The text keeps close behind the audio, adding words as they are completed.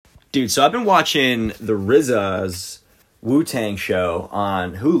Dude, so I've been watching the RZA's Wu-Tang show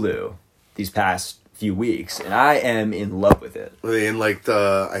on Hulu these past few weeks, and I am in love with it. Were they in like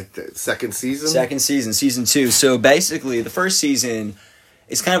the second season? Second season, season 2. So basically, the first season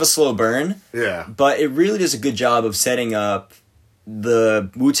is kind of a slow burn. Yeah. But it really does a good job of setting up the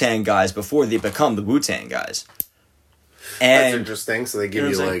Wu-Tang guys before they become the Wu-Tang guys. And that's interesting. So they give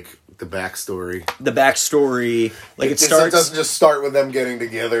you like the backstory. The backstory, like it starts. It doesn't just start with them getting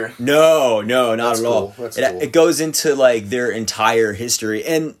together. No, not at all. That's cool. It goes into like their entire history,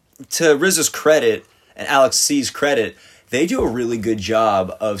 and to RZA's credit and Alex C's credit, they do a really good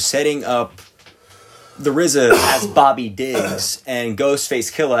job of setting up the RZA as Bobby Diggs and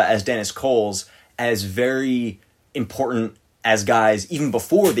Ghostface Killah as Dennis Coles as very important as guys even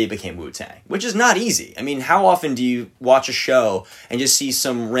before they became Wu-Tang, which is not easy. I mean, how often do you watch a show and just see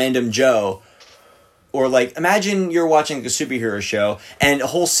some random Joe, or like imagine you're watching a superhero show and a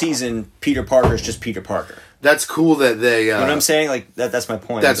whole season Peter Parker is just Peter Parker. That's cool that they... you know what I'm saying? Like that's my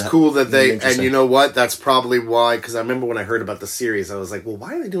point. That's cool that they... And you know what? That's probably why... Because I remember when I heard about the series, I was like, well,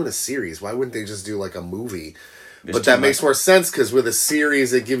 why are they doing a series? Why wouldn't they just do like a movie? But that makes more sense because with a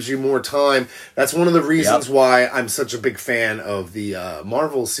series, it gives you more time. That's one of the reasons why I'm such a big fan of the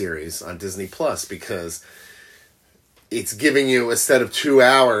Marvel series on Disney Plus, because it's giving you, instead of 2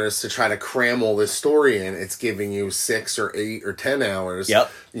 hours to try to cram all this story in, it's giving you 6 or 8 or 10 hours.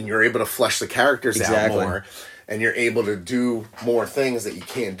 Yep. And you're able to flesh the characters out more. And you're able to do more things that you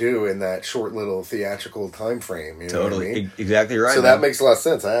can't do in that short little theatrical time frame. You know what I mean? Exactly right. So that makes a lot of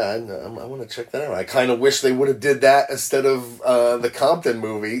sense. I want to check that out. I kind of wish they would have did that instead of the Compton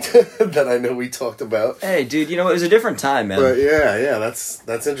movie that I know we talked about. Hey, dude, you know, it was a different time, man. But yeah,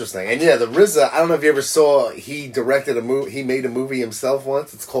 that's interesting. And yeah, the RZA, I don't know if you ever saw, he directed a movie, he made a movie himself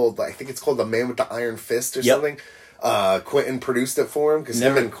once. It's called, I think it's called The Man with the Iron Fist or something. Quentin produced it for him because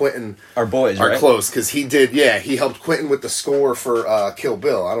him and Quentin are boys, are right? close because he helped Quentin with the score for Kill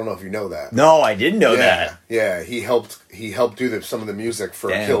Bill. I don't know if you know that. No, I didn't know that. Yeah, he helped do some of the music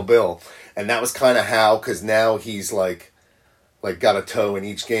for Kill Bill, and that was kind of how, because now he's like got a toe in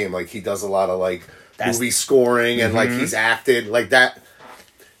each game. Like he does a lot of like movie scoring and like he's acted like that.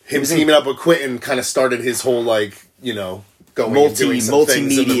 Him teaming up with Quentin kind of started his whole like, you know, going and doing some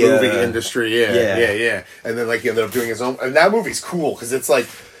things in the movie industry. Yeah. And then like he ended up doing his own. And that movie's cool because it's like,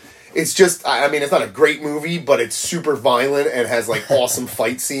 it's just, I mean, it's not a great movie, but it's super violent and has like awesome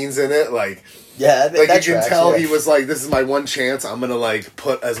fight scenes in it. Like, like you can tell he was like, this is my one chance. I'm gonna like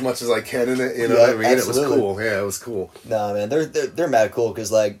put as much as I can in it. You know what I mean? Absolutely. It was cool. Yeah, it was cool. Nah, man, they're mad cool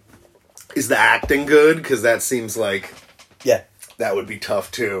because like, is the acting good? Because that seems like yeah. That would be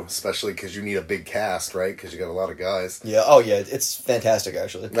tough too, especially because you need a big cast, right? Because you got a lot of guys. Yeah. Oh, yeah. It's fantastic,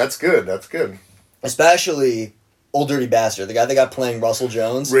 actually. That's good. Especially Old Dirty Bastard, the guy they got playing Russell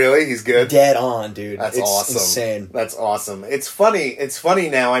Jones. Really, he's good. Dead on, dude. That's it's awesome. Insane. That's awesome. It's funny. It's funny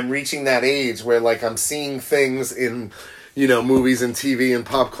now. I'm reaching that age where like I'm seeing things in, you know, movies and TV and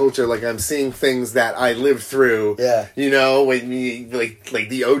pop culture. Like I'm seeing things that I lived through. Yeah. You know, when you, like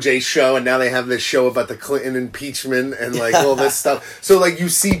the OJ show, and now they have this show about the Clinton impeachment and like all this stuff. So like you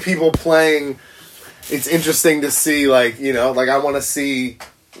see people playing. It's interesting to see, like, you know, like I want to see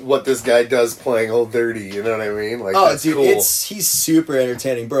what this guy does playing Old Dirty. You know what I mean? Like, that's dude, cool. he's super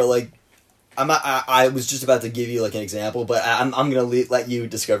entertaining, bro. Like, I was just about to give you like an example, but I'm gonna let you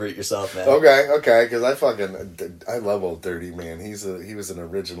discover it yourself, man. Okay, because I love Old Dirty, man. He was an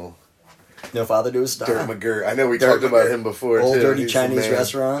original. No father to a star. Dirk McGirt. I know we talked about him before. Old too. Dirty He's Chinese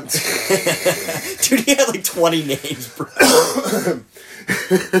restaurant. Dude, he had like 20 names, bro.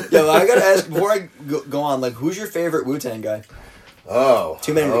 Yo, I gotta ask before I go on. Like, who's your favorite Wu-Tang guy? Oh,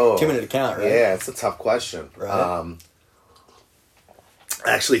 2 minute account, right? Yeah, it's a tough question. Right.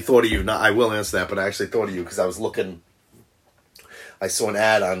 I actually thought of you. I will answer that, but I actually thought of you because I was looking. I saw an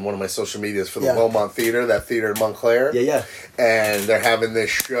ad on one of my social medias for the Wellmont Theater, that theater in Montclair. Yeah. And they're having this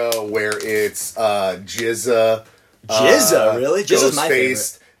show where it's GZA. GZA, really? GZA's my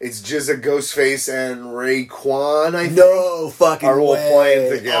favorite. It's GZA, Ghostface, and Raekwon, I think. No fucking are all way.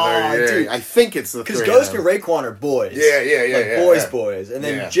 playing together. Oh, yeah. dude. I think it's the three. Because Ghost and Raekwon are boys. Yeah. Like boys. And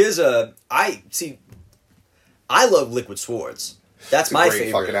then GZA, I love Liquid Swords. That's my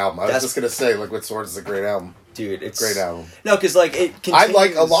favorite. Fucking album. I was just gonna say, Liquid Swords is a great album. Dude, it's great album. No, because like it continues. I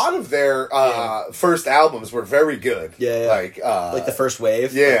like a lot of their first albums were very good. Yeah. Like the first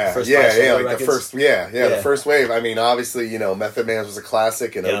wave. Yeah, like the first. The first wave. I mean, obviously, you know, Method Man was a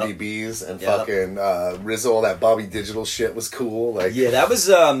classic, and ODBs and fucking RZA, all that Bobby Digital shit was cool. Like, yeah, that was.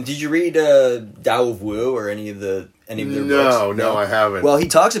 Did you read Dao of Wu or any of their books? No, I haven't. Well, he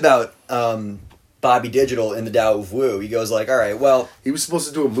talks about Bobby Digital in the Tao of Wu. He goes like, all right, well, He was supposed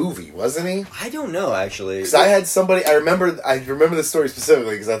to do a movie, wasn't he? I don't know actually. Because I had somebody. I remember the story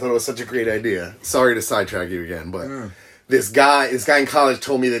specifically because I thought it was such a great idea. Sorry to sidetrack you again, but this guy in college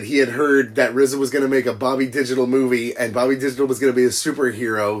told me that he had heard that RZA was going to make a Bobby Digital movie, and Bobby Digital was going to be a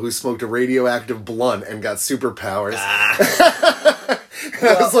superhero who smoked a radioactive blunt and got superpowers.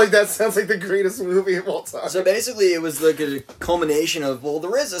 I was like, that sounds like the greatest movie of all time. So basically, it was like a culmination of, well, the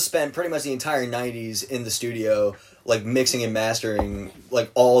RZA spent pretty much the entire 90s in the studio, like, mixing and mastering,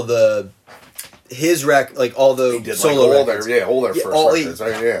 like, all the... all the He did solo like records. all their first records,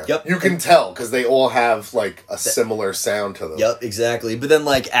 right? Yeah. Yep. You can tell, because they all have, like, a similar sound to them. Yep, exactly. But then,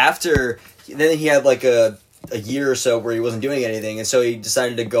 like, then he had, like, a year or so where he wasn't doing anything, and so he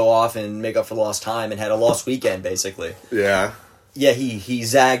decided to go off and make up for lost time and had a lost weekend, basically. Yeah. Yeah, he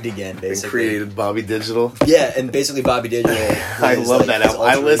zagged again, basically. And created Bobby Digital. Yeah, and basically Bobby Digital. I love that album.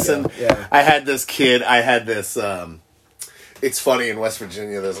 I listened. Yeah. I had this kid. I had this. It's funny, in West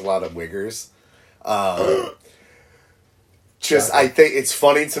Virginia, there's a lot of wiggers. I think it's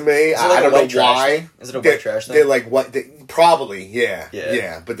funny to me. I don't know why. Is it a white trash thing? They're like what? Probably, yeah.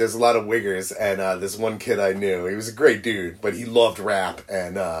 Yeah. But there's a lot of wiggers, and this one kid I knew, he was a great dude, but he loved rap,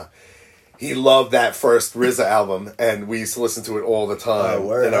 and he loved that first RZA album, and we used to listen to it all the time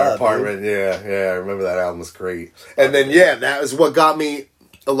in our apartment. Dude. Yeah, I remember that album was great. And then, that is what got me,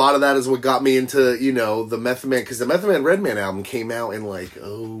 a lot of that is what got me into, the Method Man, because the Method Man Redman album came out in like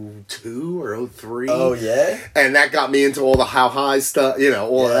 02 or 03. Oh, yeah? And that got me into all the How High stuff,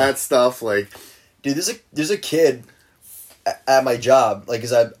 all of that stuff. Like, dude, there's a kid at my job, like,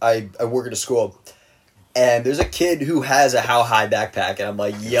 because I work at a school. And there's a kid who has a How High backpack, and I'm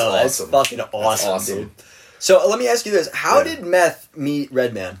like, yo, that's fucking awesome, dude. So let me ask you this: how did Meth meet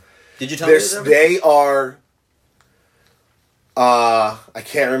Redman? Did you tell me this? They are. I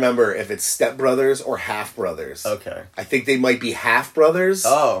can't remember if it's stepbrothers or half brothers. Okay, I think they might be half brothers.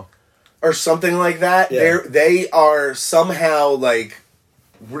 Oh, or something like that. Yeah. They are somehow like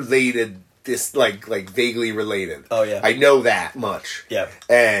related. This like vaguely related. Oh yeah, I know that much. Yeah,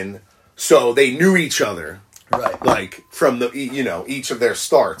 and. So they knew each other, right? Like from the each of their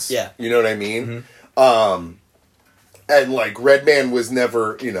starts. Yeah, you know what I mean. Mm-hmm. And like Redman was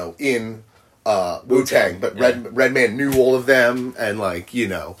never in Wu-Tang, but Redman knew all of them, and like he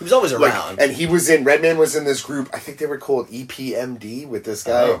was always around. And Redman was in this group. I think they were called EPMD with this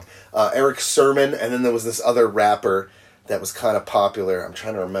guy Eric Sermon, and then there was this other rapper that was kind of popular. I'm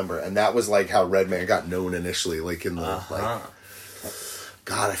trying to remember, and that was like how Redman got known initially, like in the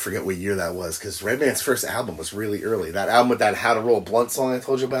God, I forget what year that was, because Redman's first album was really early. That album with that How to Roll a Blunt song I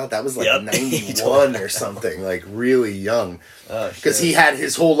told you about, that was like 91 or something, like really young. Because he had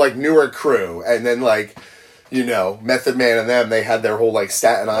his whole like Newark crew, and then like, Method Man and them, they had their whole like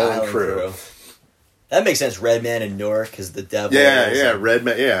Staten Island crew. That makes sense, Redman and Newark, because the devil. Yeah,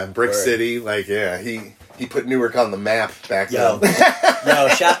 Redman, Brick City, like he put Newark on the map back then.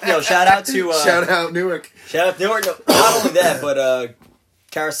 Shout out to shout out Newark. Shout out Newark. No, not only that, but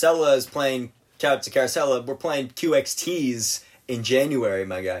Carousella is playing. Shout out to Carousella. We're playing QXTs in January,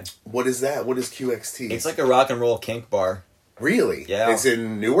 my guy. What is that? What is QXT? It's like a rock and roll kink bar. Really? Yeah. It's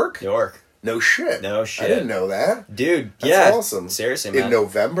in Newark? Newark. No shit. No shit. I didn't know that. Dude, That's awesome. Seriously, man. In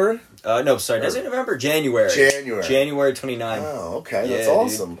November? No, sorry. Does it November? January. January 29th. Oh, okay. That's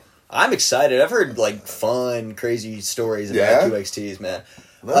awesome. Dude. I'm excited. I've heard like fun, crazy stories about QXTs, man.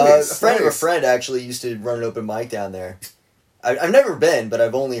 Nice, a friend of a friend actually used to run an open mic down there. I've never been, but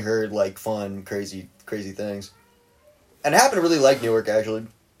I've only heard like fun, crazy things. And I happen to really like Newark, actually.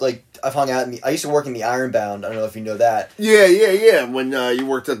 Like, I've hung out I used to work in the Ironbound. I don't know if you know that. Yeah. When you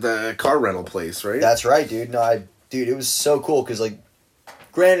worked at the car rental place, right? That's right, dude. Dude, it was so cool because, like,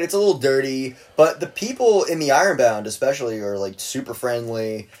 granted, it's a little dirty, but the people in the Ironbound, especially, are like super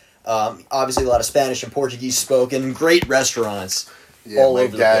friendly. Obviously, a lot of Spanish and Portuguese spoken. Great restaurants. All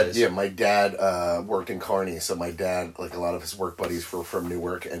over the place. Yeah, my dad worked in Kearney, so my dad, like a lot of his work buddies were from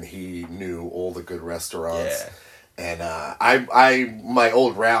Newark, and he knew all the good restaurants. Yeah. And my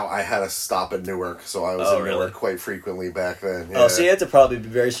old route, I had to stop in Newark, so I was in Newark quite frequently back then. Yeah. Oh, so you had to probably be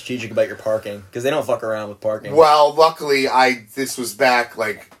very strategic about your parking, because they don't fuck around with parking. Well, luckily, this was back,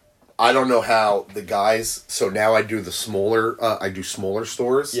 like, I don't know how the guys, so now I do the smaller, smaller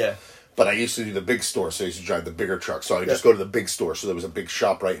stores. Yeah. But I used to do the big store, so I used to drive the bigger truck. So I would just go to the big store. So there was a big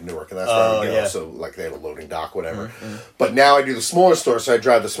shop right in Newark, and that's where I would go. Yeah. So like they had a loading dock, whatever. Mm-hmm. But now I do the smaller store, so I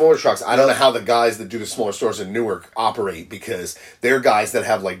drive the smaller trucks. I don't know how the guys that do the smaller stores in Newark operate, because they're guys that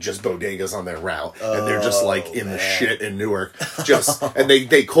have like just bodegas on their route, and they're just like in the shit in Newark. And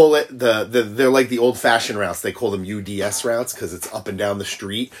they call it they're like the old fashioned routes. They call them UDS routes because it's up and down the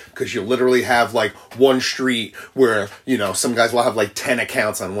street. Because you literally have like one street where some guys will have like 10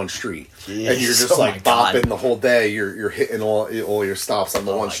 accounts on one street. Jeez, and you're just like bopping the whole day. You're hitting all your stops on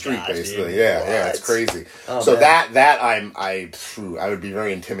the one street, basically. Dude. Yeah, it's crazy. So man. I would be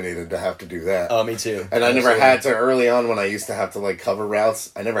very intimidated to have to do that. Oh, me too. And I never had to early on when I used to have to like cover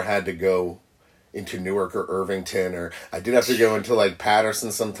routes. I never had to go into Newark or Irvington, or I did have to go into like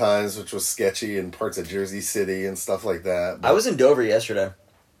Patterson sometimes, which was sketchy, and parts of Jersey City and stuff like that. But I was in Dover yesterday.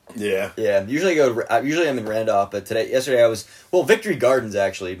 Yeah. Usually I'm in Randolph, but yesterday I was Victory Gardens,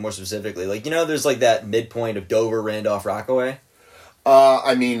 actually, more specifically. Like, there's like that midpoint of Dover, Randolph, Rockaway.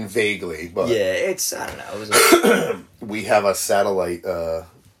 I mean vaguely, but yeah, it's, I don't know. It was we have a satellite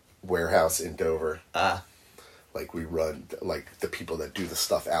warehouse in Dover. Like we run like the people that do the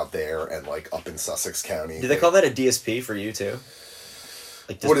stuff out there and like up in Sussex County. Do they call that a DSP for you too?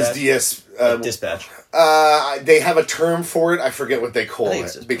 Like what is dispatch? They have a term for it. I forget what they call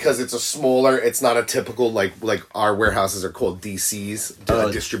it because it's a smaller. It's not a typical like our warehouses are called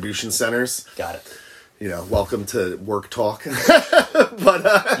DCs, distribution centers. Got it. Welcome to work talk.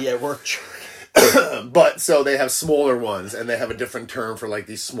 But yeah, work. But so they have smaller ones, and they have a different term for like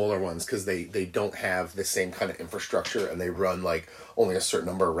these smaller ones because they don't have the same kind of infrastructure, and they run like only a certain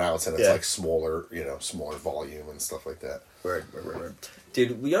number of routes, and it's like smaller, smaller volume and stuff like that. Right.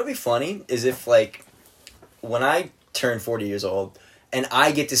 Dude, what'd be funny is if like when I turn 40 years old and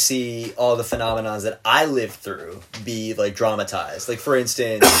I get to see all the phenomenons that I lived through be like dramatized. Like for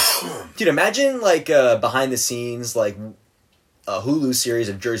instance, dude, imagine like behind the scenes like a Hulu series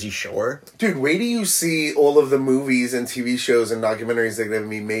of Jersey Shore. Dude, wait till you see all of the movies and TV shows and documentaries that have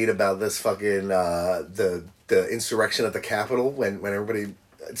been made about this fucking the insurrection at the Capitol when everybody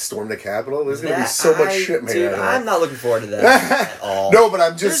stormed the Capitol. There's going to be so much shit made out of that. I'm not looking forward to that at all. No, but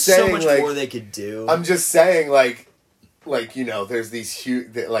I'm just saying, so much more they could do. I'm just saying, like there's these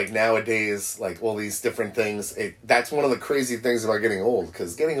huge, like nowadays, like all these different things. That's one of the crazy things about getting old,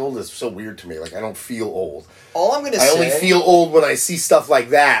 because getting old is so weird to me. Like, I don't feel old. All I'm going to say... I only feel old when I see stuff like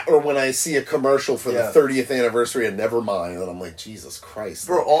that, or when I see a commercial for the 30th anniversary of Nevermind, and I'm like, Jesus Christ.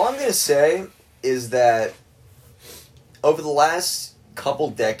 Bro, all I'm going to say is that over the last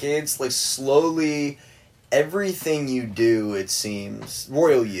couple decades, like, slowly... everything you do, it seems,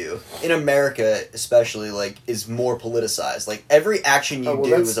 royal you, in America especially, like, is more politicized. Like, every action you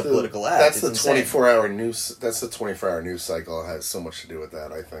do is a political act. That's the 24-hour news. That's the 24-hour news cycle has so much to do with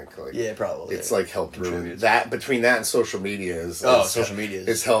that. I think. Like, yeah, probably. It's like helped ruin that. Between that and social media is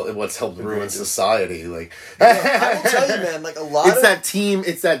what's helped ruin society. Like, I will tell you, man. Like a lot. It's that team.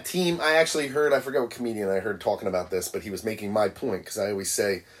 It's that team. I actually heard. I forgot what comedian I heard talking about this, but he was making my point because I always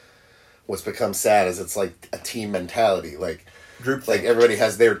say, what's become sad is it's like a team mentality, like group, like everybody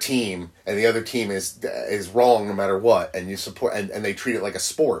has their team and the other team is wrong no matter what, and you support and they treat it like a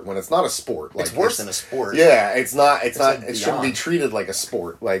sport when it's not a sport. Like, it's worse than a sport. Yeah, it's not. It shouldn't be treated like a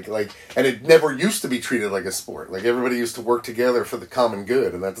sport. Like, and it never used to be treated like a sport. Like, everybody used to work together for the common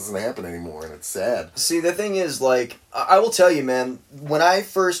good, and that doesn't happen anymore, and it's sad. See, the thing is, like, I will tell you, man, when I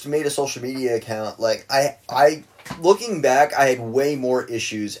first made a social media account, like, I looking back, I had way more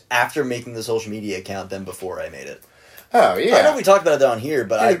issues after making the social media account than before I made it. Oh, yeah. I know we talked about it down here,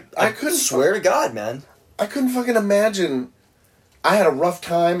 but dude, I couldn't swear to God, man. I couldn't fucking imagine. I had a rough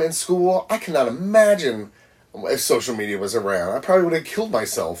time in school. I cannot imagine if social media was around. I probably would have killed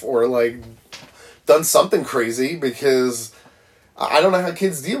myself or, like, done something crazy because I don't know how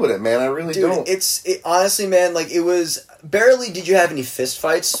kids deal with it, man. I really don't. Honestly, man, like, it was... Barely did you have any fist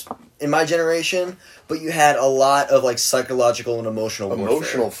fights in my generation, but you had a lot of, like, psychological and emotional warfare.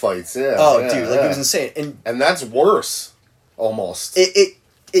 Emotional fights, yeah. Oh, yeah, dude, like, it was insane. And that's worse, almost.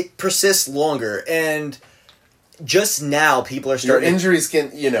 It persists longer, and just now people are starting... Your injuries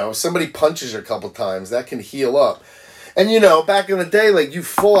can, somebody punches you a couple times, that can heal up. And, back in the day, like, you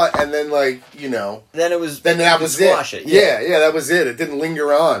fought, and then, like, Then it was... Then that was it. Yeah, that was it. It didn't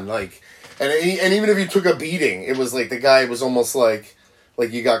linger on, like... And even if you took a beating, it was like the guy was almost like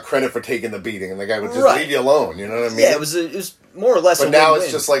you got credit for taking the beating, and the guy would just leave you alone. You know what I mean? Yeah, it was more or less. But now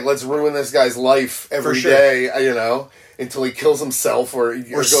it's just like, let's ruin this guy's life every day, until he kills himself or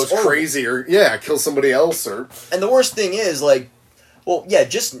goes crazy or kills somebody else or. And the worst thing is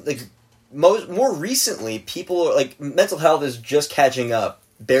just like more recently, people are like mental health is just catching up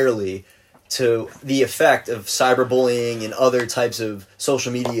barely to the effect of cyberbullying and other types of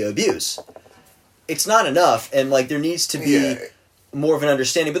social media abuse. It's not enough, and like there needs to be more of an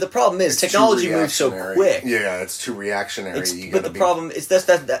understanding. But the problem is technology moves so quick. Yeah, it's too reactionary. But the problem is that's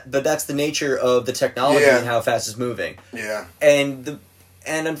the nature of the technology and how fast it's moving. Yeah, and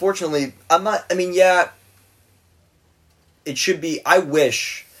unfortunately, it should be. I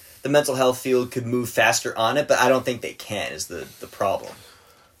wish the mental health field could move faster on it, but I don't think they can. Is the problem?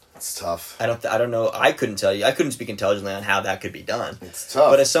 It's tough. I don't know. I couldn't tell you. I couldn't speak intelligently on how that could be done. It's tough.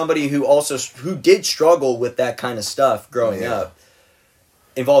 But as somebody who did struggle with that kind of stuff growing up,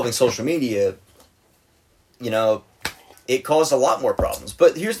 involving social media, it caused a lot more problems.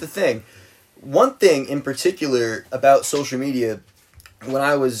 But here's the thing. One thing in particular about social media, when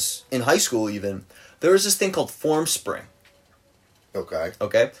I was in high school even, there was this thing called Formspring.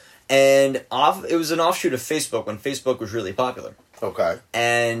 Okay? And it was an offshoot of Facebook when Facebook was really popular. Okay.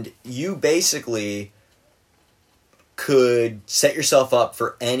 And you basically could set yourself up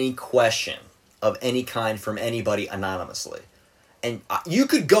for any question of any kind from anybody anonymously. And you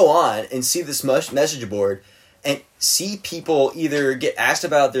could go on and see this message board and see people either get asked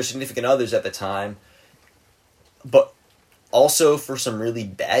about their significant others at the time, but also for some really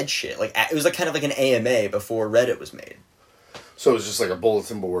bad shit. Like it was like kind of like an AMA before Reddit was made. So it was just like a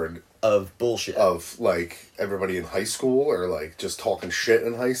bulletin board of bullshit. Of like everybody in high school, or like just talking shit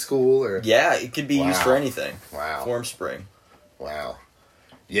in high school, or it could be used for anything. Wow. Formspring. Wow.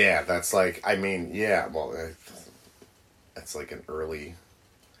 Yeah, that's like well, that's like an early.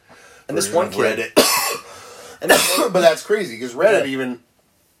 And this one kid, Reddit. But that's crazy because Reddit even.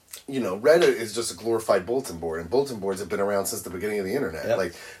 Reddit is just a glorified bulletin board, and bulletin boards have been around since the beginning of the internet. Yep.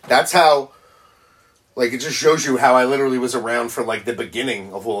 Like that's how. Like, it just shows you how I literally was around for, like, the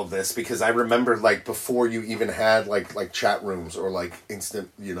beginning of all of this. Because I remember, like, before you even had, like chat rooms or, like,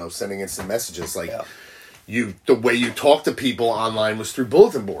 instant, sending instant messages. Like, the way you talk to people online was through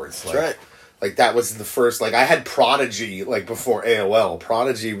bulletin boards. That's right. Like, that was the first, like, I had Prodigy, like, before AOL.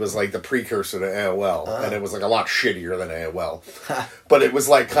 Prodigy was, like, the precursor to AOL. And it was, like, a lot shittier than AOL. But it was,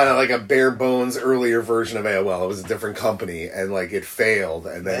 like, kind of like a bare bones earlier version of AOL. It was a different company. And, like, it failed.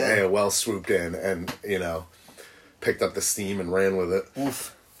 And then AOL swooped in and, picked up the steam and ran with it.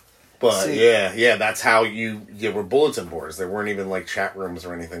 Oof. But, yeah, that's how you were bulletin boards. There weren't even, like, chat rooms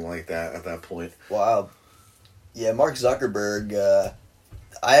or anything like that at that point. Wow. Yeah, Mark Zuckerberg...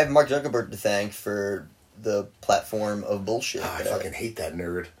 I have Mark Zuckerberg to thank for the platform of bullshit. I fucking hate that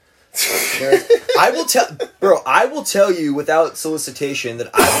nerd. I will tell you without solicitation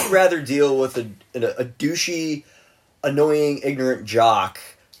that I would rather deal with a douchey, annoying, ignorant jock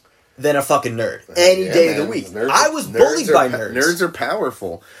than a fucking nerd any day of the week. I was bullied by nerds. Nerds are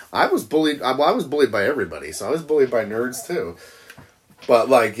powerful. I was bullied by everybody, so I was bullied by nerds too. But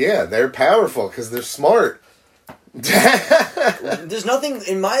they're powerful because they're smart. There's nothing,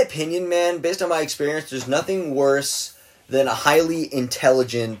 in my opinion, man, based on my experience, there's nothing worse than a highly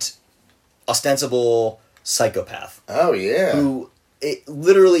intelligent, ostensible psychopath. Oh, yeah. Who it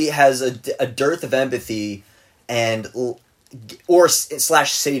literally has a dearth of empathy or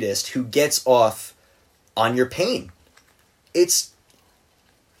slash sadist who gets off on your pain. It's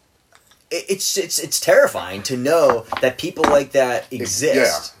terrifying to know that people like that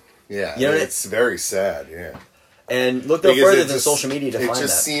exist. Yeah. It's very sad, yeah. And look no further than social media to find that. It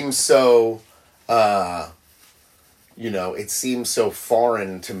just seems so, it seems so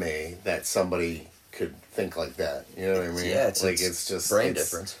foreign to me that somebody could think like that. You know what I mean? Yeah, it's just brain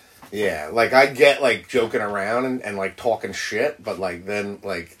difference. Yeah, I get, joking around and talking shit, but, then,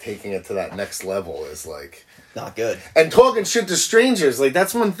 taking it to that next level is, not good. And talking shit to strangers,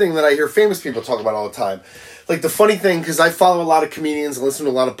 that's one thing that I hear famous people talk about all the time. The funny thing, because I follow a lot of comedians and listen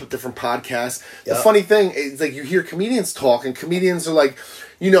to a lot of different podcasts. Yep. The funny thing is, you hear comedians talk, and comedians are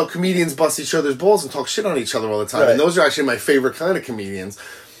comedians bust each other's balls and talk shit on each other all the time. Right. And those are actually my favorite kind of comedians.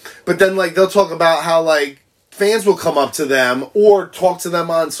 But then, they'll talk about how, fans will come up to them or talk to them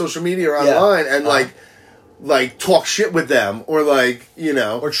on social media or online and, talk shit with them or,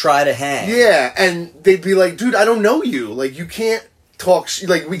 or try to hang. Yeah, and they'd be like, dude, I don't know you. You can't talk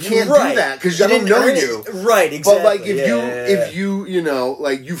we can't do that because I don't know you. Right, exactly. But if you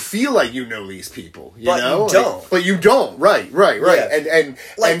you feel like you know these people, you know, you don't. But you don't. Right. Yeah.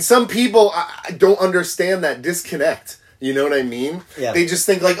 And some people don't understand that disconnect. You know what I mean? Yeah. They just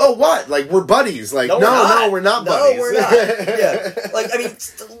think oh, what? We're buddies. No, we're not buddies. No, we're not.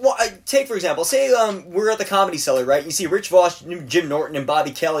 Yeah. Take for example, say we're at the Comedy Cellar, right? You see Rich Voss, Jim Norton, and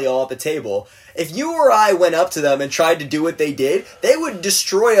Bobby Kelly all at the table. If you or I went up to them and tried to do what they did, they would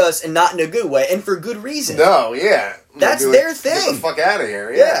destroy us and not in a good way, and for good reason. No, yeah. That's their thing. Get the fuck out of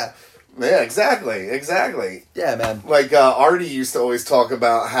here. Yeah. Yeah, exactly. Yeah, man. Like, Artie used to always talk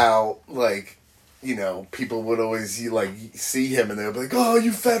about how, like, you know, people would always, like, see him and they'd be like, oh,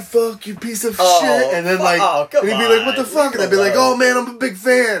 you fat fuck, you piece of shit. And then, like, and he'd be like, what the fuck? And I'd be like, oh, man, I'm a big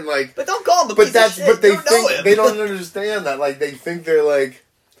fan. Like, but don't call him a piece of shit. But they don't understand that. Like, they think they're, like,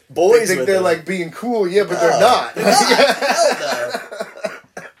 boys. They think they're, like, being cool. Yeah, but they're not. They're not. Hell no.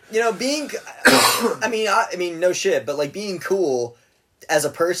 You know, being, I mean, no shit, but, like, being cool as a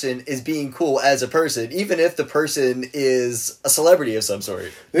person is being cool as a person, even if the person is a celebrity of some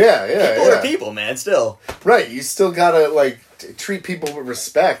sort. Yeah. People are people, man, still. Right, you still gotta, like, treat people with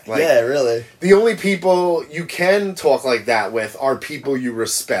respect. Like, yeah, really. The only people you can talk like that with are people you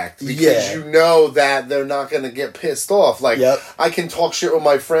respect. Because you know that they're not gonna get pissed off. Like, I can talk shit with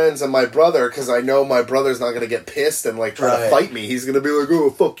my friends and my brother because I know my brother's not gonna get pissed and, like, try to fight me. He's gonna be like, oh,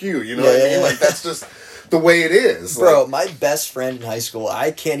 fuck you. You know what I mean? Like, that's just the way it is. Bro, like, my best friend in high school,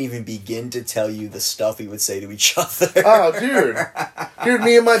 I can't even begin to tell you the stuff we would say to each other. Oh, dude,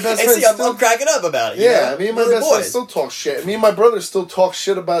 me and my best friend I'm cracking up about it. Yeah, me and my best friend still talk shit. Me and my brother still talk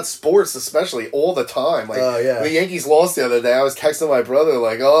shit about sports, especially all the time. Like, when the Yankees lost the other day, I was texting my brother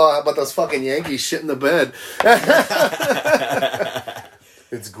like, "Oh, how about those fucking Yankees shit in the bed?"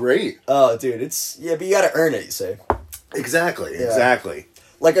 It's great. Oh, dude, but you got to earn it. You say exactly.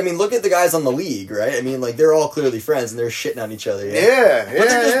 Like, I mean, look at the guys on the league, right? I mean, like, they're all clearly friends, and they're shitting on each other. You know? Yeah, but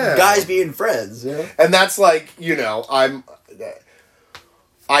they're just guys being friends, you know? And that's like, you know, I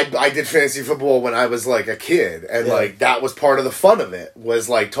did fantasy football when I was, like, a kid, and, like, that was part of the fun of it, was,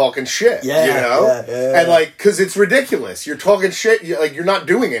 like, talking shit, you know? And, like, because it's ridiculous. You're talking shit, you're not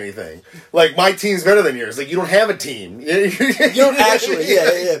doing anything. Like, my team's better than yours. Like, you don't have a team. You don't actually,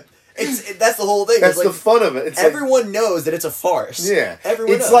 that's the whole thing. That's like, the fun of it. It's everyone knows that it's a farce. Yeah.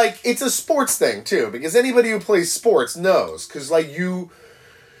 Everyone knows. Like, it's a sports thing, too, because anybody who plays sports knows, because, like, you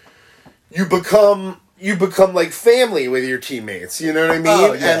become like family with your teammates, you know what I mean?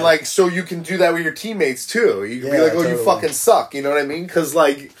 Oh, yeah. And, like, so you can do that with your teammates, too. You can be like, oh, totally. You fucking suck, you know what I mean? Because,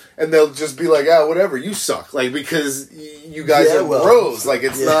 like, and they'll just be like, oh, whatever, you suck. Like, because you guys are bros. Like,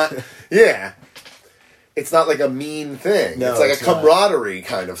 it's not, it's not like a mean thing. No, it's like a camaraderie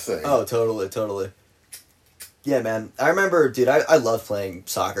kind of thing. Oh, totally. Yeah, man. I remember, dude, I love playing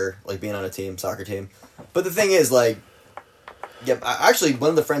soccer, like being on a soccer team. But the thing is, like, actually, one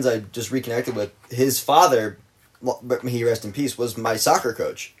of the friends I just reconnected with, his father, may he rest in peace, was my soccer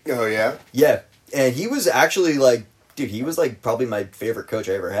coach. Oh, yeah? Yeah. And he was actually, like, dude, he was, like, probably my favorite coach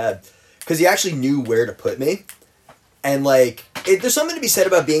I ever had. Because he actually knew where to put me. And, like, there's something to be said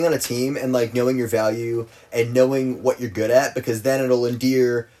about being on a team and, like, knowing your value and knowing what you're good at, because then it'll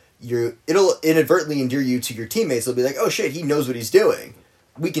inadvertently endear you to your teammates. They'll be like, oh, shit, he knows what he's doing.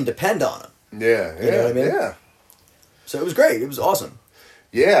 We can depend on him. Yeah. You know what I mean? Yeah. So it was great. It was awesome.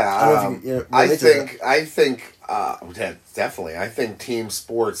 Yeah. I think definitely. I think team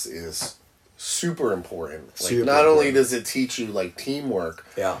sports is super important. Like, not only does it teach you, like, teamwork.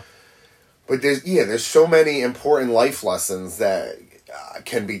 Yeah. But there's so many important life lessons that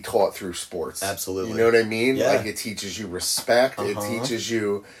can be taught through sports. Absolutely. You know what I mean? Yeah. Like, it teaches you respect. It teaches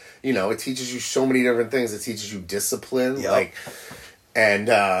you, it teaches you so many different things. It teaches you discipline. Yep. Like, and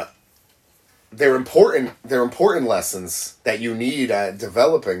they're important lessons that you need at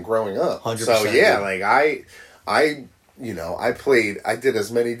developing growing up. 100%. So yeah, like I did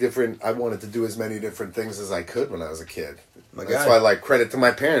as many different. I wanted to do as many different things as I could when I was a kid. That's why, like, credit to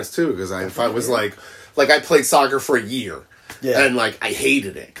my parents too, because if I was like I played soccer for a year. Yeah. And, like, I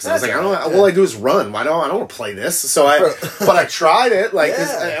hated it because I was like, all I do is run. I don't want to play this. So but I tried it. Like,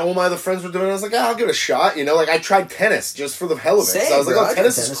 cause all my other friends were doing it. I was like, I'll give it a shot. You know, like, I tried tennis just for the hell of it. Same, so I was like,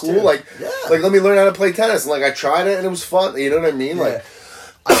 tennis is cool. Too. Like, let me learn how to play tennis. And, like, I tried it and it was fun. You know what I mean? Yeah. Like,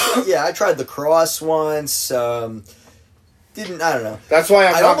 I tried lacrosse once. I don't know. That's why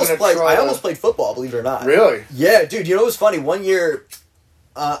I almost played football, believe it or not. Really? Yeah, dude. You know what was funny? One year,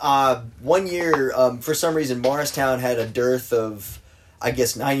 for some reason, Morristown had a dearth of, I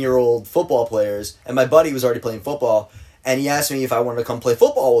guess, 9-year-old football players, and my buddy was already playing football, and he asked me if I wanted to come play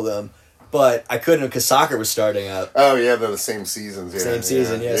football with him, but I couldn't because soccer was starting up. Oh yeah, they're the same seasons. Yeah. Same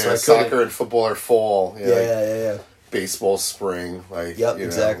season, yeah. So soccer and football are fall. Yeah. Baseball spring, like,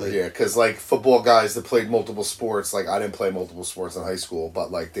 exactly. Yeah, because, like, football guys that played multiple sports, like, I didn't play multiple sports in high school,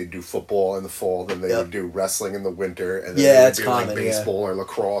 but, like, they'd do football in the fall, then they would do wrestling in the winter, and then they would do common, like baseball or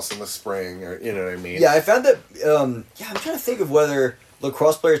lacrosse in the spring, or, you know what I mean? Yeah, I found that. I'm trying to think of whether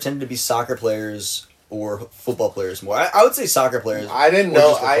lacrosse players tended to be soccer players or football players more? I would say soccer players. I didn't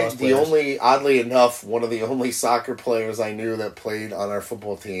know. Oddly enough, one of the only soccer players I knew that played on our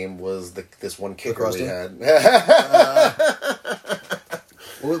football team was this one kicker we had.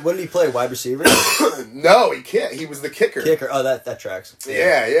 What did he play? Wide receiver? No, he was the kicker. Kicker. Oh, that tracks.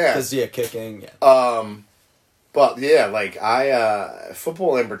 Yeah. Because kicking. Yeah. But yeah, like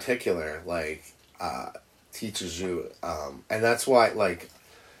football in particular, like teaches you, and that's why like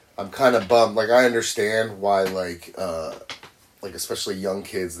I'm kind of bummed. Like I understand why like especially young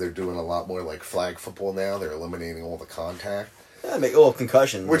kids, they're doing a lot more like flag football now. They're eliminating all the contact. Yeah,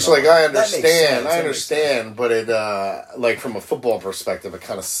 concussion. Which like I understand, but it like from a football perspective, it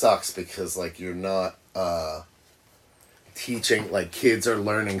kind of sucks because like you're not teaching, like kids are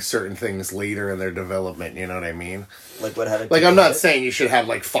learning certain things later in their development, you know what I mean? Like what had like I'm not saying you should have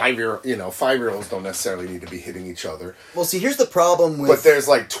like 5-year-olds don't necessarily need to be hitting each other. Well, see, here's the problem with... But there's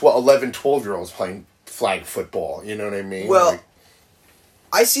like 12-year-olds playing flag football, you know what I mean? Well, like,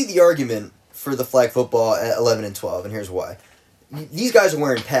 I see the argument for the flag football at 11 and 12, and here's why. These guys are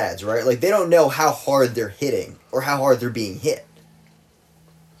wearing pads, right? Like, they don't know how hard they're hitting or how hard they're being hit.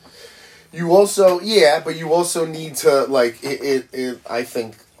 You also, but you also need to, like, I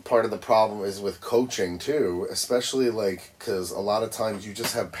think part of the problem is with coaching, too. Especially, like, because a lot of times you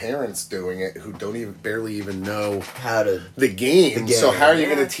just have parents doing it who don't barely even know how to... The game. So how are you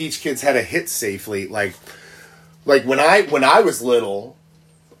going to teach kids how to hit safely? Like when I was little,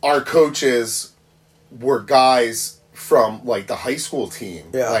 our coaches were guys from like the high school team.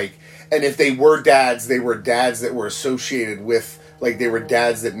 Yeah. Like, and if they were dads that were associated with, like, they were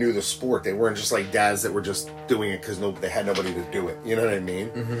dads that knew the sport. They weren't just like dads that were just doing it because they had nobody to do it. You know what I mean?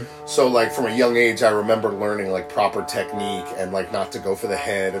 Mm-hmm. So like from a young age, I remember learning like proper technique and like not to go for the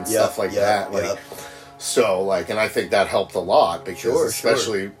head and stuff like that. Like, so like, and I think that helped a lot because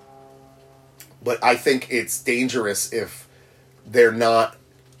especially, but I think it's dangerous if they're not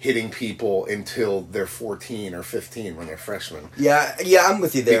hitting people until they're 14 or 15 when they're freshmen. Yeah, I'm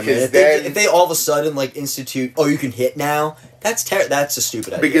with you there, man. If they all of a sudden like institute, you can hit now, that's a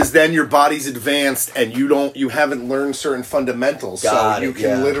stupid idea. Because then your body's advanced and you haven't learned certain fundamentals. So you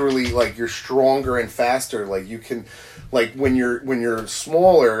can literally, like, you're stronger and faster. Like you can, like when you're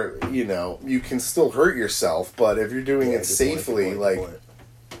smaller, you know, you can still hurt yourself, but if you're doing it safely,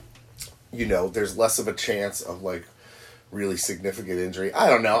 you know, there's less of a chance of like really significant injury. I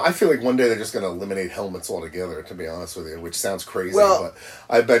don't know. I feel like one day they're just going to eliminate helmets altogether, to be honest with you, which sounds crazy, but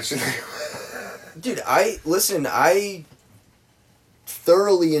I bet you... Dude, I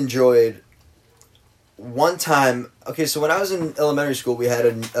thoroughly enjoyed one time... Okay, so when I was in elementary school, we had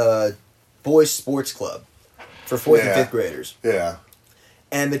a boys' sports club for 4th and 5th graders. Yeah.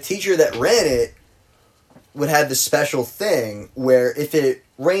 And the teacher that ran it would have this special thing where if it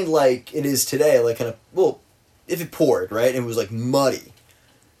rained like it is today, like if it poured, right, and it was like muddy,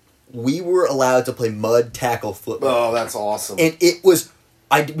 we were allowed to play mud tackle football. Oh, that's awesome. And it was,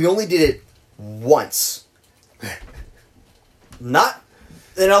 we only did it once. I'll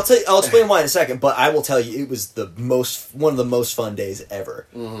explain why in a second, but I will tell you, it was one of the most fun days ever.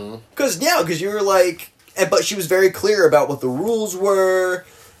 Because you were like, but she was very clear about what the rules were.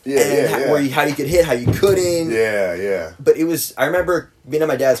 How you could hit, how you couldn't. Yeah. But I remember being in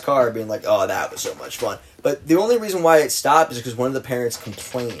my dad's car being like, oh, that was so much fun. But the only reason why it stopped is because one of the parents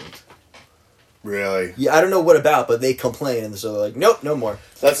complained. Really? Yeah, I don't know what about, but they complained, and so they're like, nope, no more.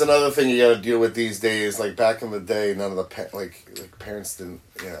 That's another thing you got to deal with these days. Like back in the day, none of the parents didn't,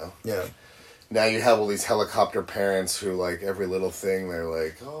 you know. Yeah. Now you have all these helicopter parents who, like, every little thing, they're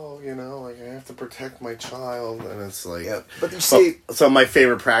like, oh, you know, like, I have to protect my child. And it's like... Yeah, but you see... So my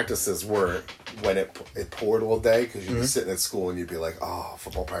favorite practices were when it poured all day, because you'd be sitting at school and you'd be like, oh,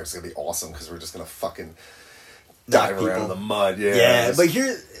 football practice is going to be awesome, because we're just going to fucking dive around in the mud. Yeah, but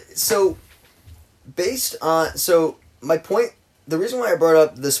here... So, my point... The reason why I brought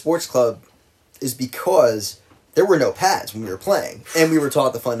up the sports club is there were no pads when we were playing, and we were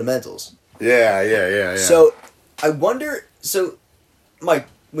taught the fundamentals. Yeah. So, I wonder... So, Mike,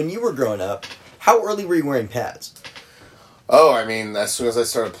 when you were growing up, how early were you wearing pads? Oh, I mean, as soon as I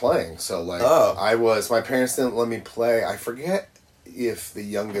started playing. So, like, my parents didn't let me play. I forget if the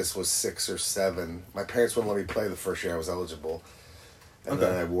youngest was 6 or 7. My parents wouldn't let me play the first year I was eligible. And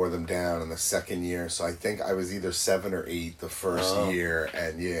then I wore them down in the second year. So, I think I was either 7 or 8 the first year.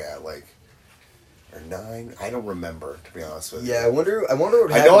 And, or 9. I don't remember, to be honest with you. Yeah, I wonder what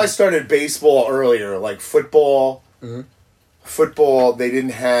happened. I know I started baseball earlier, like football. Mm-hmm. Football, they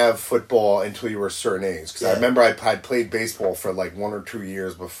didn't have football until you were a certain age. Because I remember I played baseball for like 1 or 2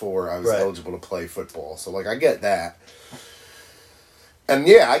 years before I was eligible to play football. So, like, I get that. And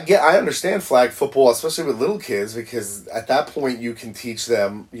yeah, I understand flag football, especially with little kids, because at that point you can teach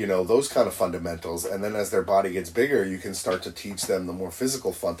them, those kind of fundamentals, and then as their body gets bigger, you can start to teach them the more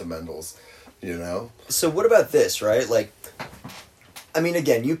physical fundamentals, So what about this, right? Like, I mean,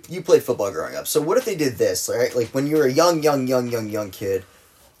 again, you played football growing up, so what if they did this, right? Like, when you were a young kid,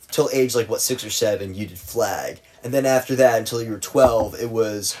 till age, 6 or 7, you did flag, and then after that, until you were 12, it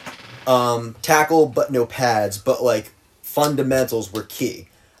was tackle, but no pads, but, fundamentals were key,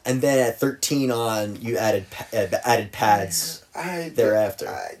 and then at 13 on, you added pads thereafter.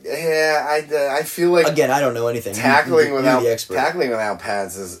 I feel like again, I don't know anything. Tackling without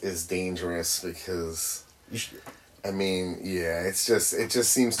pads is dangerous because I mean, it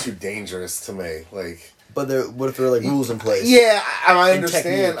just seems too dangerous to me. But what if there are rules in place? Yeah, I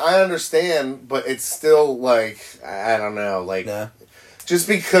understand, but it's still I don't know, nah. Just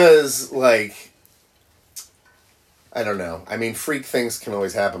because I don't know. I mean, freak things can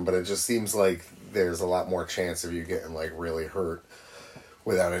always happen, but it just seems like there's a lot more chance of you getting really hurt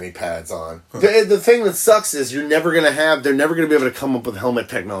without any pads on. The thing that sucks is they're never going to be able to come up with helmet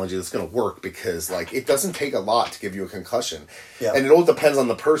technology that's going to work because it doesn't take a lot to give you a concussion. Yeah. And it all depends on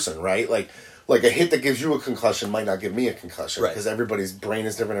the person, right? Like a hit that gives you a concussion might not give me a concussion because everybody's brain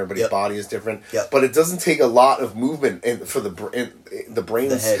is different, everybody's body is different. Yep. But it doesn't take a lot of movement for the brain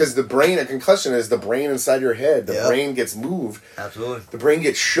because the brain, a concussion is the brain inside your head. The brain gets moved. Absolutely. The brain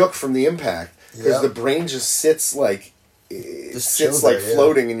gets shook from the impact because the brain just sits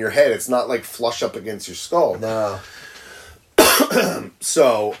floating in your head. It's not flush up against your skull. No.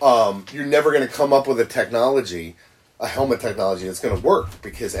 So you're never going to come up with a helmet technology that's going to work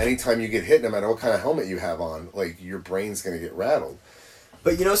because anytime you get hit, no matter what kind of helmet you have on, your brain's going to get rattled.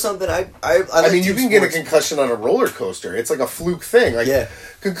 But you know something? I mean, you can get a concussion on a roller coaster. It's a fluke thing.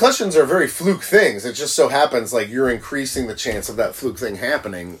 Concussions are very fluke things. It just so happens you're increasing the chance of that fluke thing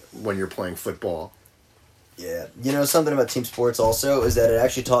happening when you're playing football. Yeah. You know something about team sports also is that it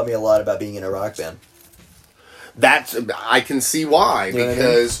actually taught me a lot about being in a rock band. I can see why,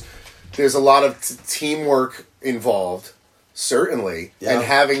 because there's a lot of teamwork involved, certainly, and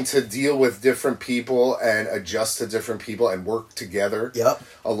having to deal with different people and adjust to different people and work together. Yep.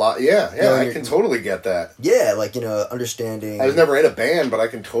 A lot. I can totally get that. Yeah, understanding. I was never in a band, but I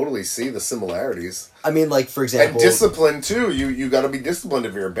can totally see the similarities. I mean, for example, and discipline too. You got to be disciplined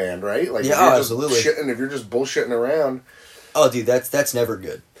if you're a band, right? Absolutely. If you're just bullshitting around. Oh, dude, that's never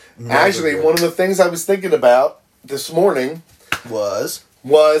good. Actually, one of the things I was thinking about this morning was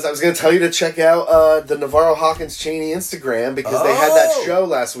I was going to tell you to check out the Navarro Hawkins Cheney Instagram because they had that show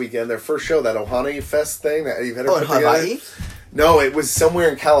last weekend, their first show, that Ohana Fest thing that Eddie Vedder put together. Hawaii? No, it was somewhere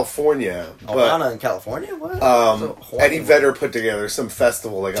in California. Ohana in California? What? Eddie Vedder put together some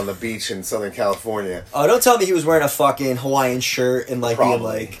festival on the beach in Southern California. Oh, don't tell me he was wearing a fucking Hawaiian shirt and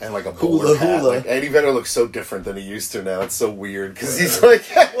Probably. being and a bowler hat. Eddie Vedder looks so different than he used to now. It's so weird because he's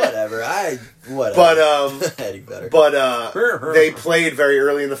whatever. But Eddie Vedder. But they played very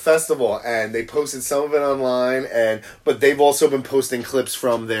early in the festival and they posted some of it online but they've also been posting clips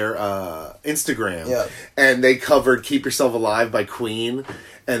from their Instagram. Yeah. And they covered Keep Yourself Alive by Queen,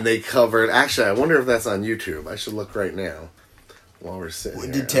 and they covered. Actually, I wonder if that's on YouTube. I should look right now while we're sitting.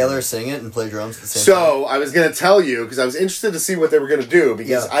 Did Taylor sing it and play drums at the same time? So I was going to tell you because I was interested to see what they were going to do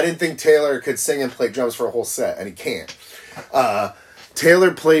because I didn't think Taylor could sing and play drums for a whole set, and he can't. Taylor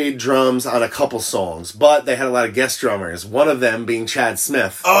played drums on a couple songs, but they had a lot of guest drummers. One of them being Chad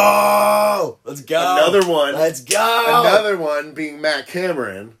Smith. Oh, let's go! Another one being Matt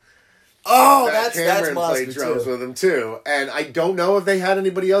Cameron. Oh, Matt Cameron played drums with him too, and I don't know if they had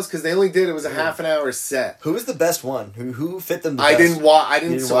anybody else because they only did it was a half an hour set. Who was the best one? Who fit them the best? I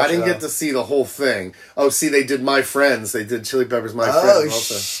didn't get to see the whole thing. Oh, see, they did My Friends. They did Chili Peppers' My Friends.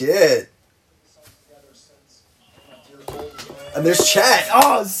 Oh shit! And there's Chad.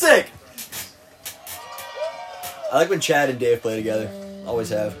 Oh, sick! I like when Chad and Dave play together. Always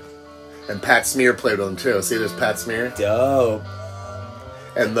have. And Pat Smear played with them too. See, there's Pat Smear. Dope.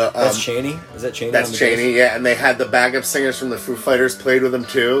 And that's Cheney? Is that Cheney? That's Cheney, yeah. And they had the backup singers from the Foo Fighters played with them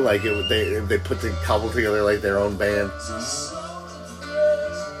too. They cobbled together their own band.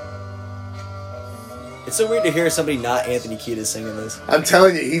 It's so weird to hear somebody not Anthony Kiedis singing this. I'm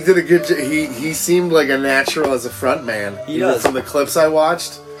telling you, he did a good job. He seemed like a natural as a front man. He does. From the clips I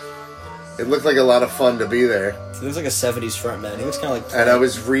watched, it looked like a lot of fun to be there. He looks like a 70s front man. He looks kind of like... And I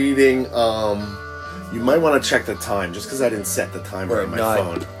was reading... you might want to check the time, just because I didn't set the timer on my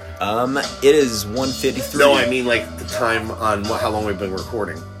phone. It is 1:53. No, I mean the time on how long we've been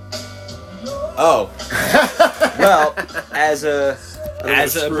recording. Oh. Well, as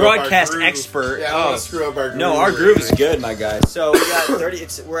As a broadcast expert, yeah, I don't screw up our groove. No, our groove is good, my guy. So we got 30.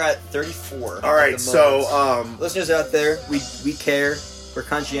 We're at 34. All right, so listeners out there, we care. We're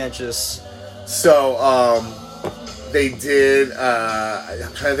conscientious. So they did.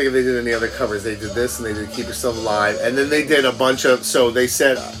 I'm trying to think if they did any other covers. They did this, and they did Keep Yourself Alive, and then they did a bunch of. So they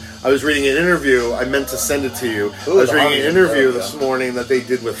said. I was reading an interview. I meant to send it to you. Ooh, I was reading an interview this morning that they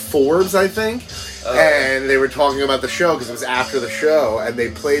did with Forbes, I think, and they were talking about the show because it was after the show, and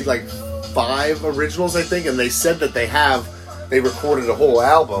they played like 5 originals, I think, and they said that they recorded a whole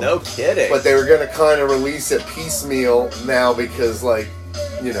album. No kidding. But they were going to kind of release it piecemeal now because, like,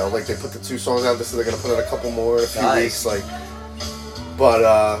 you know, like they put the 2 songs out, so they're going to put out a couple more in a few weeks, like. But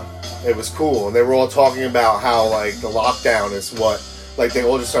it was cool, and they were all talking about how like the lockdown is what. Like, they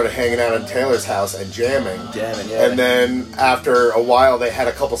all just started hanging out in Taylor's house and jamming. Yeah. And then, after a while, they had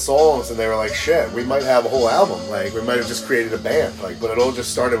a couple songs, and they were like, shit, we might have a whole album. Like, we might have just created a band. Like, but it all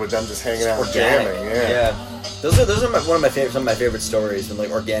just started with them just hanging out and jamming. Yeah. Those are some of my favorite stories when, like,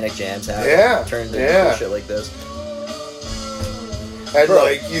 organic jams happen. Yeah. Turned into shit like this. And,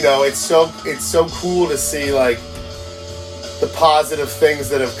 like, you know, it's so cool to see, like, the positive things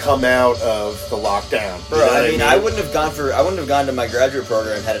that have come out of the lockdown. Bro, you know I mean, I wouldn't have gone to my graduate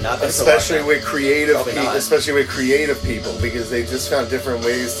program had it not been especially with creative people, because they just found different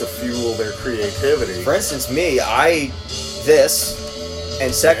ways to fuel their creativity. For instance,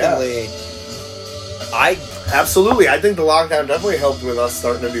 and secondly, absolutely. I think the lockdown definitely helped with us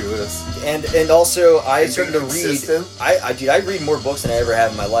starting to do this. And also I started to read. I read more books than I ever have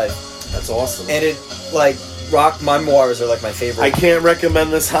in my life. That's awesome. And it like rock memoirs are like my favorite. I can't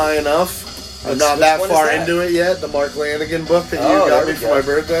recommend this high enough. I'm not that far into it yet. The Mark Lanigan book that you got me for my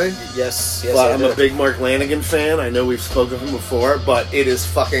birthday. Yes. But I'm a big Mark Lanigan fan. I know we've spoken of him before, but it is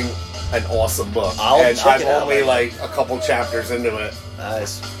fucking an awesome book. I'll check it out. I'm only like a couple chapters into it.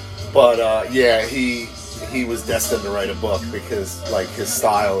 Nice. But he was destined to write a book because like his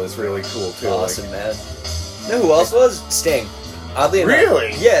style is really cool too. Awesome, man. You know who else was? Sting. Oddly enough.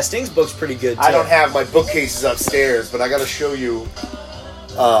 Really? Yeah, Sting's book's pretty good, too. I don't have my bookcases upstairs, but I gotta show you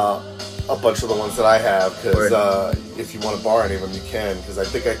a bunch of the ones that I have, because if you want to borrow any of them, you can, because I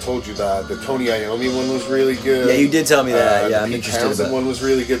think I told you that the Tony Iommi one was really good. Yeah, you did tell me that. Yeah, I'm interested. The Pete Townsend one was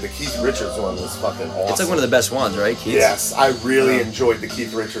really good. The Keith Richards one was fucking awesome. It's like one of the best ones, right, Keith? Yes, I really enjoyed the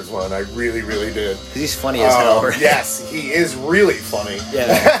Keith Richards one. I really, really did. Because he's funny as hell, right? Yes, he is really funny.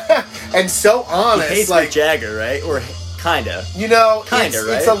 Yeah. And so honest. He hates like Mick Jagger, right? Or... Kinda. You know, right?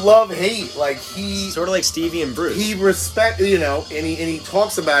 It's a love-hate. Like, sort of like Stevie and Bruce. He you know, and he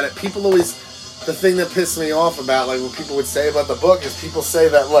talks about it. People always... The thing that pissed me off about, like, what people would say about the book is people say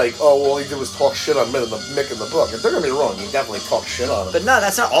that, like, oh, all he did was talk shit on Mick in the book. And don't get me wrong, he definitely talked shit on him. But no,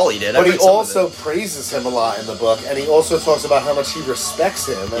 that's not all he did. But he also praises him a lot in the book, and he also talks about how much he respects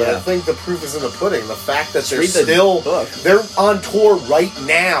him. And I think the proof is in the pudding. The fact that they're on tour right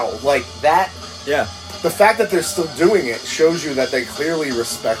now, like that. Yeah. The fact that they're still doing it shows you that they clearly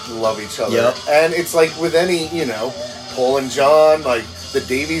respect and love each other. Yep. And it's like with any, you know, Paul and John, like the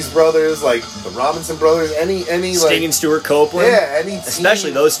Davies brothers, like the Robinson brothers, any Sting like, and Stuart Copeland. Yeah, any team, especially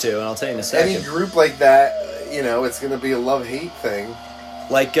those two, and I'll tell you in a second. Any group like that, you know, it's going to be a love-hate thing.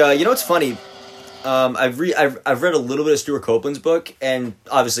 Like, you know what's funny? I've read a little bit of Stuart Copeland's book, and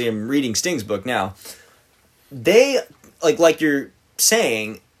obviously I'm reading Sting's book now. They, like you're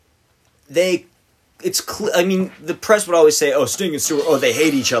saying, I mean, the press would always say, oh, Sting and Stuart, oh, they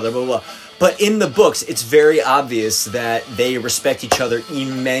hate each other, blah, blah, blah. But in the books, it's very obvious that they respect each other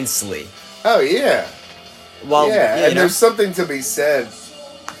immensely. Oh, yeah. Well, yeah, and there's something to be said.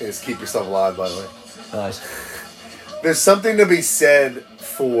 Just keep yourself alive, by the way. Nice. There's something to be said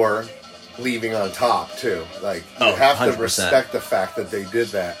for leaving on top, too. Like, you have 100%. To respect the fact that they did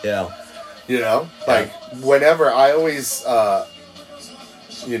that. Yeah. You know? Like, whenever, I always...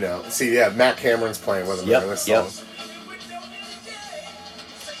 you know, Matt Cameron's playing with him in this song.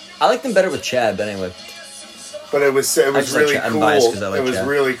 I like them better with Chad, but anyway. But it was really cool. I'm biased 'cause I like it was Chad.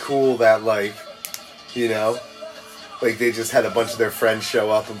 really cool that, like, you know, like they just had a bunch of their friends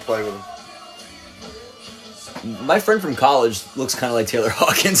show up and play with them. My friend from college looks kind of like Taylor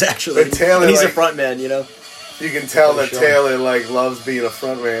Hawkins, actually. But Taylor, and he's a front man, you know. You can tell that Taylor like loves being a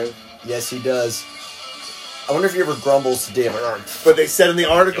front man. Yes, he does. I wonder if he ever grumbles to Dave. But they said in the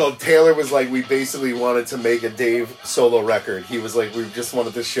article, Taylor was like, we basically wanted to make a Dave solo record. He was like, we just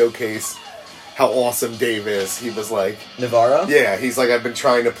wanted to showcase how awesome Dave is. He was like... Navarro? Yeah, he's like, I've been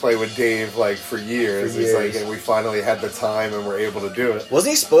trying to play with Dave, like, for years. He's like, and we finally had the time and were able to do it. Wasn't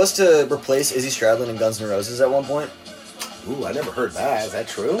he supposed to replace Izzy Stradlin in Guns N' Roses at one point? Ooh, I never heard that. Is that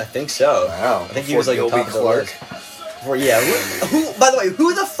true? I think so. Wow. I think he was like a top of the list. Well, yeah. Who? By the way,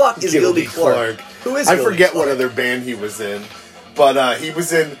 who the fuck is Gilby Clarke? Who is? I forget what other band he was in, but he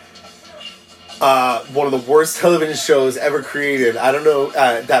was in one of the worst television shows ever created. I don't know,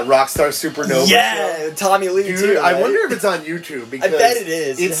 that Rockstar Supernova show. Tommy Lee. Dude, too, right? I wonder if it's on YouTube. Because I bet it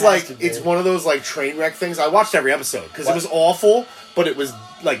is. It's it's one of those like train wreck things. I watched every episode because it was awful, but it was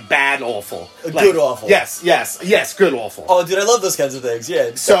like bad awful, good awful. Yes, good awful. Oh, dude, I love those kinds of things.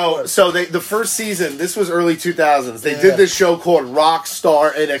 Yeah. So the first season, this was early 2000s. They did this show called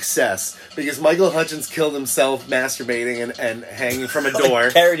Rockstar in Excess because Michael Hutchins killed himself masturbating and hanging from a door.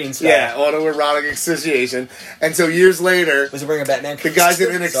 Like Carradine style. Yeah, autoerotic asphyxiation. And so years later, was it wearing a Batman? The guys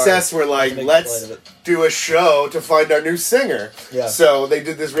at In Excess were like, let's do a show to find our new singer. Yeah. So they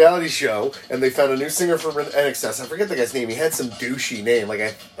did this reality show, and they found a new singer for In Excess. I forget the guy's name. He had some douchey name, like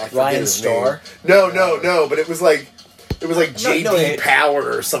I Ryan Starr. No, but it was like JD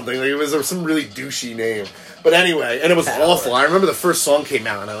Power or something. Like it was some really douchey name. But anyway, and it was awful. I remember the first song came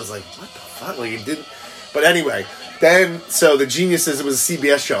out, and I was like, what the fuck? Like it didn't. But anyway, then so the Geniuses, it was a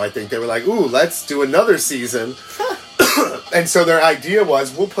CBS show. I think they were like, ooh, let's do another season. And so their idea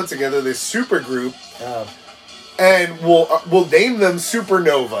was, we'll put together this super group. Oh. And we'll name them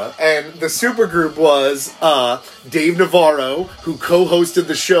Supernova. And the supergroup was Dave Navarro, who co-hosted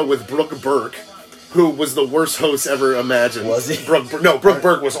the show with Brooke Burke, who was the worst host ever imagined. Was he? Brooke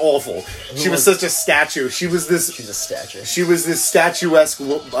Burke was awful. She was such a statue. She's a statue. She was this statuesque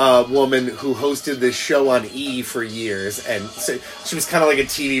woman who hosted this show on E! For years, and so she was kind of like a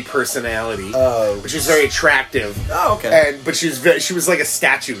TV personality. Oh, but she was very attractive. Oh, okay. But she was like a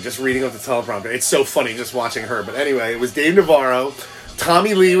statue, just reading off the teleprompter. It's so funny just watching her. But anyway, it was Dave Navarro.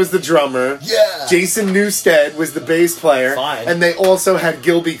 Tommy Lee was the drummer. Yeah. Jason Newsted was the bass player. Fine. And they also had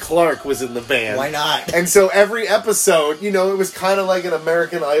Gilby Clarke was in the band. Why not? And so every episode, it was kind of like an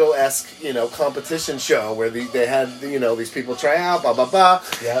American Idol-esque, competition show where they had, these people try out, blah, blah, blah.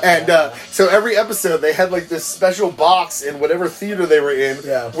 Yep, and so every episode they had like this special box in whatever theater they were in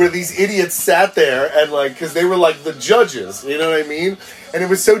where these idiots sat there and like, because they were like the judges, you know what I mean? And it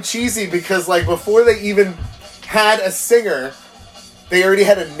was so cheesy because like before they even had a singer, they already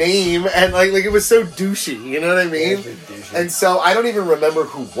had a name, and like it was so douchey, you know what I mean? And so I don't even remember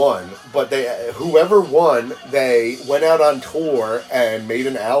who won, but whoever won, they went out on tour and made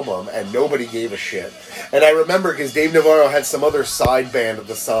an album, and nobody gave a shit. And I remember because Dave Navarro had some other side band at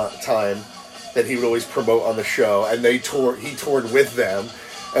the time that he would always promote on the show, and he toured with them,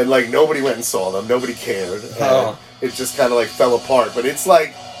 and like nobody went and saw them, nobody cared. And it just kind of like fell apart. But it's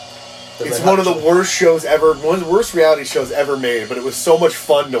like. It's one of the worst shows ever, one of the worst reality shows ever made, but it was so much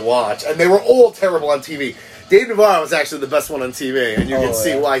fun to watch. And they were all terrible on TV. Dave Navarro was actually the best one on TV, and you can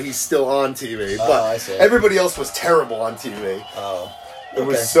see why he's still on TV. But everybody else was terrible on TV. Oh. It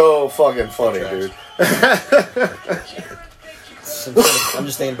was so fucking funny, dude. I'm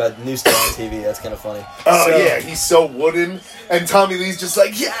just thinking about Newsted on TV. That's kind of funny. Oh, yeah. He's so wooden. And Tommy Lee's just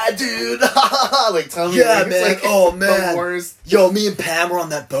like, yeah, dude. Like, Tommy Lee's man. like, oh, man. The worst. Yo, me and Pam were on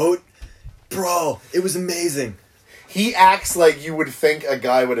that boat. Bro, it was amazing. He acts like you would think a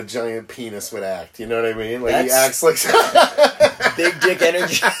guy with a giant penis would act. You know what I mean? Like he acts like big dick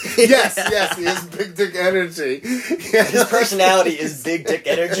energy. yes, he has big dick energy. His personality is big dick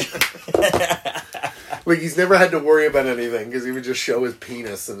energy. Like he's never had to worry about anything because he would just show his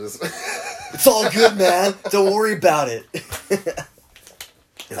penis and his. It's all good, man. Don't worry about it.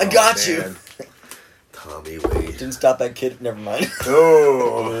 I got you. Tommy Lee. Didn't stop that kid. Never mind.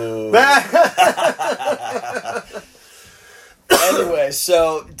 Oh. Anyway,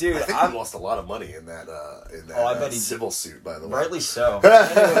 so dude, I think he lost a lot of money in that. I bet he civil suit, by the way. Rightly so.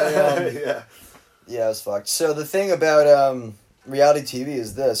 Anyway, yeah, it was fucked. So the thing about reality TV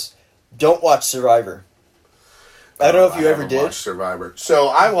is this: don't watch Survivor. I don't know if you ever did. Watched Survivor. So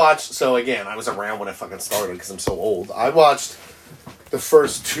I watched. So again, I was around when it fucking started because I'm so old. I watched the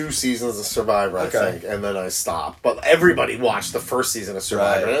first 2 seasons of Survivor, I think, and then I stopped. But everybody watched the first season of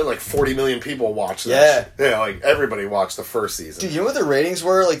Survivor. Right. Like 40 million people watched this. Yeah, like everybody watched the first season. Dude, you know what the ratings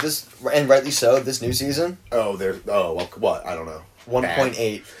were? Like this, and rightly so, this new season? What? I don't know.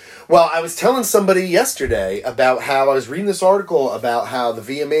 1.8. Well, I was telling somebody yesterday about how I was reading this article about how the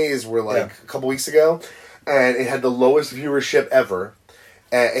VMAs were a couple weeks ago, and it had the lowest viewership ever.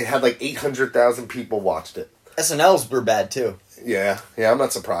 And it had like 800,000 people watched it. SNLs were bad too. Yeah, I'm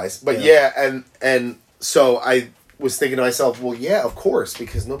not surprised. But and so I was thinking to myself, well, yeah, of course,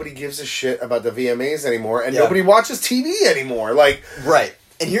 because nobody gives a shit about the VMAs anymore, and nobody watches TV anymore. Like, right.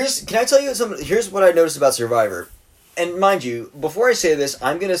 And can I tell you something? Here's what I noticed about Survivor. And mind you, before I say this,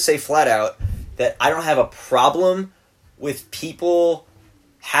 I'm going to say flat out that I don't have a problem with people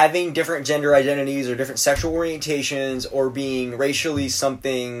having different gender identities or different sexual orientations or being racially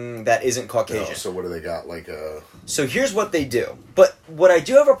something that isn't Caucasian. Oh, so what do they got? So here's what they do. But what I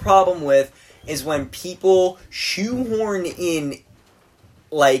do have a problem with is when people shoehorn in,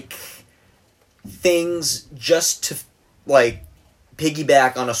 like, things just to, like,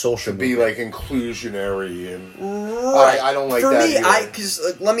 piggyback on a social movement. Be, like, inclusionary and... Right. I don't like For that me, either.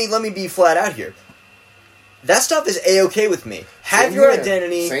 Because, let me be flat out here. That stuff is A-okay with me. Have your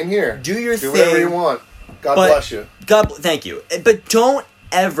identity. Same here. Do your thing. Do whatever you want. God bless you. Thank you. But don't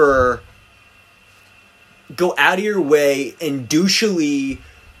ever go out of your way and douchily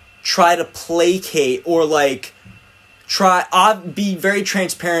try to placate or, like, be very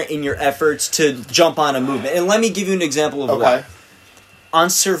transparent in your efforts to jump on a movement. And let me give you an example of what. On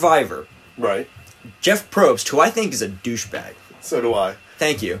Survivor. Right. Jeff Probst, who I think is a douchebag. So do I.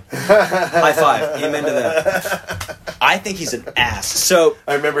 Thank you. High five. Amen to that. I think he's an ass. So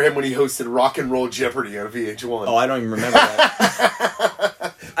I remember him when he hosted Rock and Roll Jeopardy on VH1. Oh, I don't even remember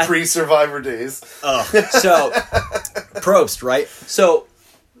that. Pre-Survivor days. Oh, so Probst, right? So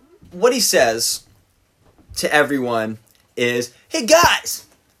what he says to everyone is, "Hey guys,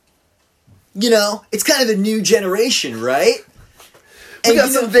 it's kind of the new generation, right? We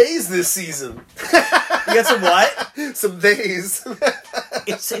got some days this season. You got some what? Some days.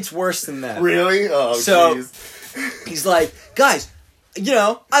 It's worse than that. Really? Oh, so geez. He's like, guys,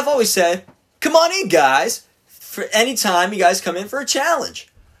 I've always said, come on in, guys, for any time you guys come in for a challenge.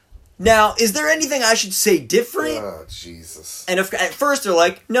 Now, is there anything I should say different? Oh, Jesus. And at first they're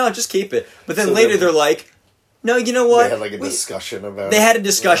like, no, just keep it. But then later they're like, no, you know what? They had like a discussion about it. They had a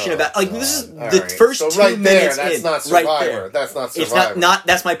discussion about this is the first so 2 right minutes there, that's in. not Survivor. Right there. That's not Survivor. It's not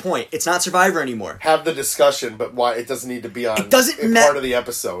that's my point. It's not Survivor anymore. Have the discussion, but why it doesn't need to be on It doesn't matter. Part of the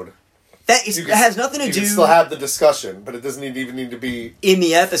episode. That has nothing to do. You can still have the discussion, but it doesn't even need to be in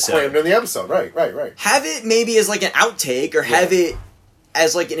the episode. Crammed in the episode. Right. Have it maybe as like an outtake or have it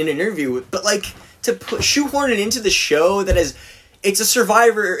as like an interview, but like to shoehorn it into the show that is. It's a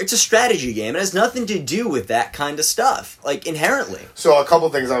Survivor, it's a strategy game. It has nothing to do with that kind of stuff, like, inherently. So a couple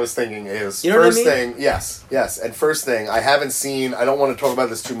things I was thinking is, first thing, yes. And first thing, I don't want to talk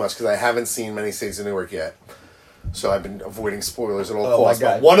about this too much because I haven't seen Many Saints of Newark yet. So I've been avoiding spoilers at all costs.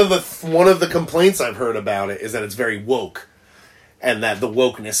 But one of the complaints I've heard about it is that it's very woke. And that the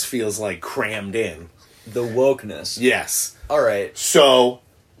wokeness feels like crammed in. The wokeness? Yes. All right. So...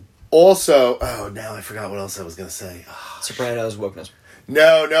 Also, now I forgot what else I was going to say. Sopranos wokeness.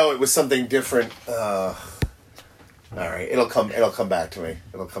 No, it was something different. All right, it'll come back to me.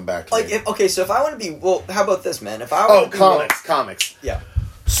 Okay, so if I want to be, how about this, man? If I want to be comics. Yeah.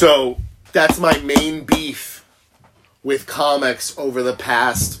 So that's my main beef with comics over the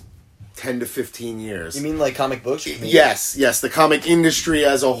past 10 to 15 years. You mean like comic books? Yes, the comic industry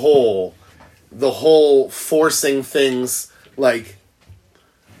as a whole, the whole forcing things like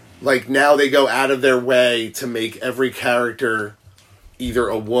now they go out of their way to make every character either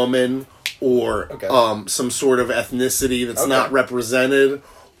a woman or some sort of ethnicity that's not represented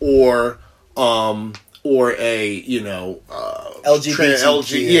or a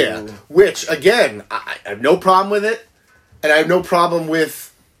LGBTQ. Which again I have no problem with it and I have no problem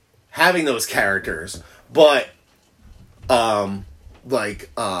with having those characters, but like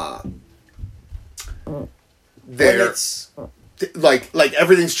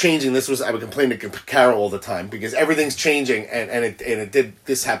everything's changing. I would complain to Carol all the time because everything's changing, and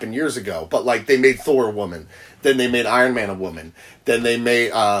this happened years ago. But like they made Thor a woman, then they made Iron Man a woman, then they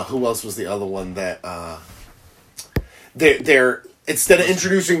made who else was the other one that they're instead of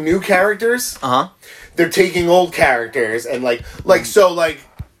introducing new characters, they're taking old characters and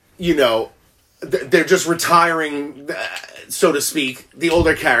they're just retiring, so to speak, the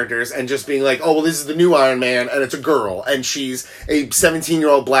older characters and just being like, oh, well, this is the new Iron Man, and it's a girl, and she's a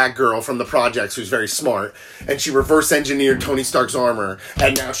 17-year-old black girl from the projects who's very smart, and she reverse-engineered Tony Stark's armor,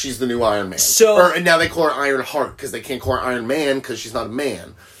 and now she's the new Iron Man. And now they call her Iron Heart, because they can't call her Iron Man, because she's not a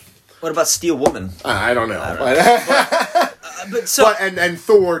man. What about Steel Woman? I don't know. And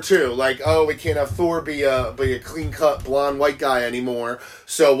Thor too. Like, oh, we can't have Thor be a clean cut blonde white guy anymore.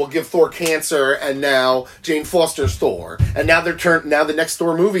 So we'll give Thor cancer, and now Jane Foster's Thor. And now now the next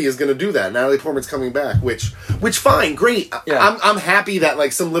Thor movie is going to do that. Natalie Portman's coming back, which fine, great. Yeah. I'm happy that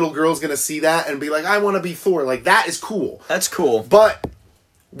like some little girl's going to see that and be like, I want to be Thor. Like that is cool. That's cool. But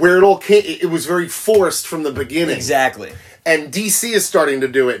where it all came, it was very forced from the beginning. Exactly. And DC is starting to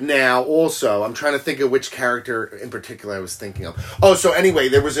do it now also. I'm trying to think of which character in particular I was thinking of. Oh, so anyway,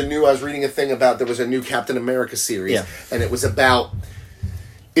 I was reading a thing about, there was a new Captain America series. Yeah. And it was about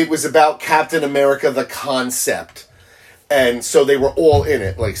Captain America, the concept. And so they were all in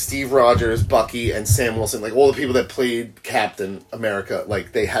it, like Steve Rogers, Bucky, and Sam Wilson, like all the people that played Captain America,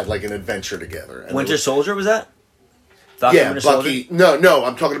 like they had like an adventure together. And Winter Soldier, was that? Yeah, Winter Bucky. Soldier? No,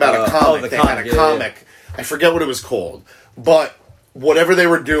 I'm talking about a comic. They had a comic. Yeah. I forget what it was called, but whatever they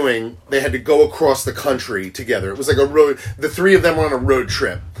were doing, they had to go across the country together. It was like a road. The three of them were on a road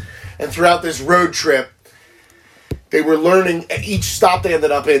trip, and throughout this road trip, they were learning, at each stop they ended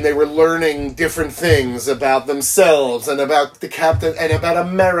up in, they were learning different things about themselves and about the Captain, and about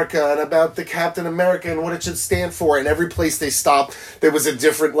America, and about the Captain America and what it should stand for. And every place they stopped, there was a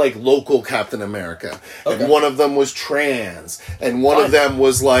different, like, local Captain America. Okay. And one of them was trans. And one of them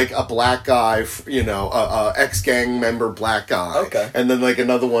was, like, a black guy, you know, a ex-gang member black guy. Okay. And then, like,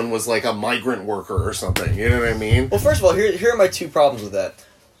 another one was, like, a migrant worker or something. You know what I mean? Well, first of all, here are my two problems with that.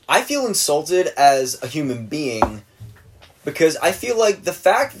 I feel insulted as a human being because I feel like the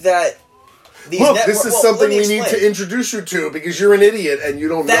fact that these this is something we need to introduce you to because you're an idiot and you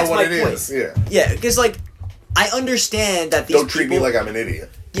don't know what it is. Yeah. Yeah, because, like, I understand that these Don't treat me like I'm an idiot.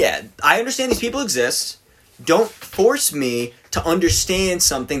 Yeah, I understand these people exist. Don't force me to understand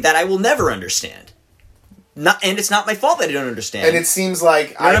something that I will never understand. And it's not my fault that I don't understand. And it seems like...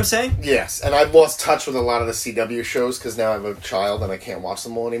 You know what I'm saying? Yes, and I've lost touch with a lot of the CW shows because now I have a child and I can't watch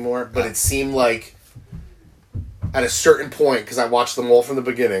them all anymore. But it seemed like at a certain point, because I watched them all from the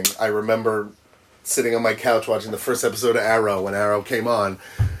beginning, I remember sitting on my couch watching the first episode of Arrow when Arrow came on.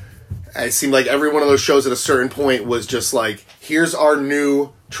 It seemed like every one of those shows at a certain point was just like, here's our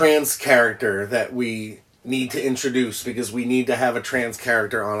new trans character that we need to introduce because we need to have a trans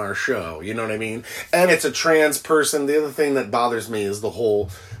character on our show. You know what I mean? And it's a trans person. The other thing that bothers me is the whole,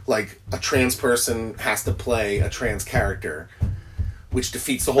 like, a trans person has to play a trans character, which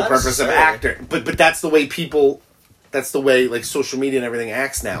defeats the whole purpose of actor. But that's the way people... That's the way, like, social media and everything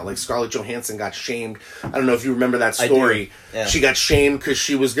acts now. Like, Scarlett Johansson got shamed. I don't know if you remember that story. Yeah. She got shamed because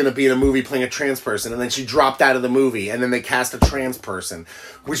she was going to be in a movie playing a trans person, and then she dropped out of the movie, and then they cast a trans person,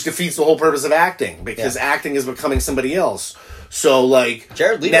 which defeats the whole purpose of acting, because acting is becoming somebody else. So, like,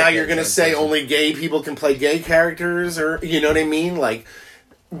 now you're going to say only gay people can play gay characters, or, you know what I mean? Like,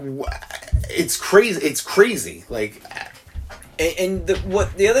 it's crazy. It's crazy. Like... And the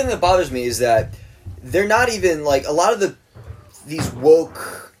other thing that bothers me is that they're not even, like, a lot of these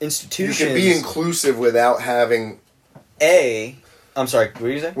woke institutions... You can be inclusive without having... I'm sorry, what were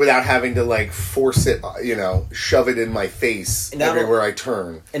you saying? Without having to, like, force it, you know, shove it in my face everywhere I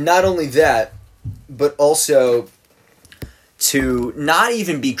turn. And not only that, but also to not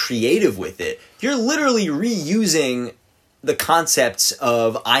even be creative with it. You're literally reusing the concepts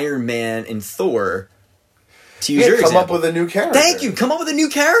of Iron Man and Thor to use your example. Come up with a new character. Thank you, come up with a new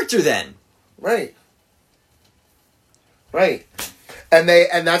character then. Right. And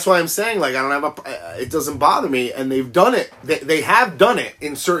that's why I'm saying, like, I don't have it doesn't bother me, and they've done it. They have done it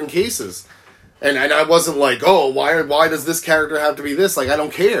in certain cases. And I wasn't like, oh, why does this character have to be this? Like, I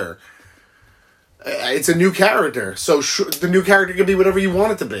don't care. It's a new character, so the new character can be whatever you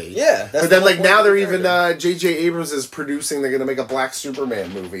want it to be. Yeah. But then, like, now they're even J.J. Abrams is producing. They're going to make a Black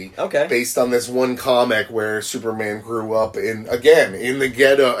Superman movie. Okay. Based on this one comic where Superman grew up in the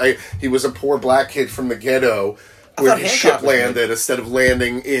ghetto. He was a poor black kid from the ghetto where his ship landed instead of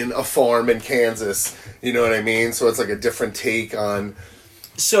landing in a farm in Kansas. You know what I mean? So it's like a different take on...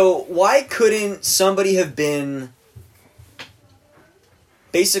 So why couldn't somebody have been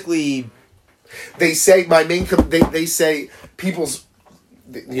basically... They say they say people's,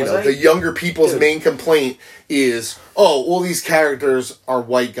 you know, the younger people's main complaint is, oh, all these characters are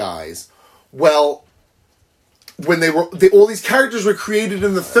white guys. Well, when all these characters were created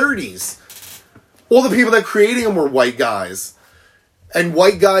in the 30s. All the people that creating them were white guys. And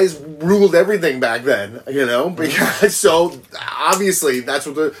white guys ruled everything back then, you know? Because, so, obviously, that's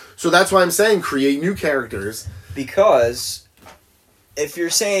why I'm saying create new characters. Because if you're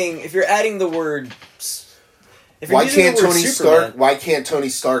adding the word... Why can't Tony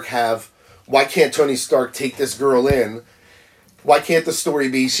Stark take this girl in? Why can't the story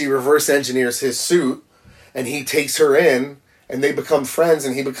be she reverse engineers his suit, and he takes her in, and they become friends,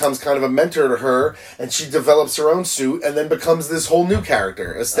 and he becomes kind of a mentor to her, and she develops her own suit, and then becomes this whole new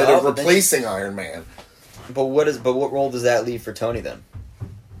character instead of replacing Iron Man. But what role does that leave for Tony then?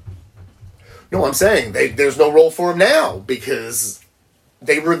 No, I'm saying there's no role for him now because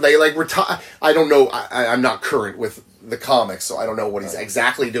they retire. I don't know. I'm not current with the comics, so I don't know what he's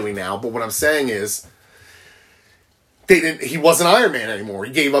exactly doing now. But what I'm saying is, he wasn't Iron Man anymore.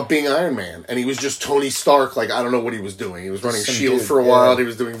 He gave up being Iron Man, and he was just Tony Stark. Like, I don't know what he was doing. He was running S.H.I.E.L.D. for a while. He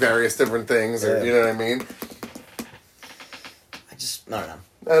was doing various different things. Or, you know what I mean? I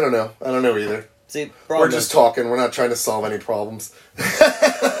don't know. I don't know either. See, we're just talking. We're not trying to solve any problems.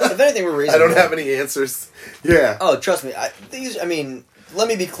 If anything, we're raising. I don't have any answers. Yeah. Oh, trust me. Let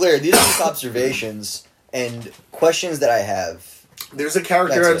me be clear. These are just observations and questions that I have. There's a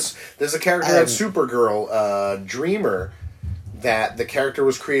character on Supergirl, Dreamer, that the character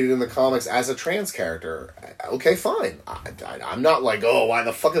was created in the comics as a trans character. Okay, fine. I'm not like, oh, why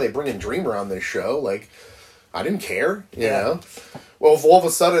the fuck are they bringing Dreamer on this show? Like, I didn't care, you know? Well, if all of a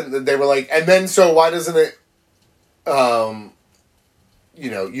sudden they were like, and then so why doesn't it,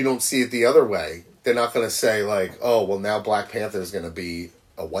 you don't see it the other way. They're not going to say like, oh, well now Black Panther is going to be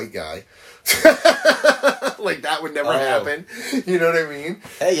a white guy. Like that would never happen. You know what I mean?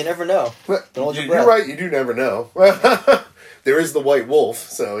 Hey, you never know. Don't hold your breath. You're right. You do never know. There is the white wolf.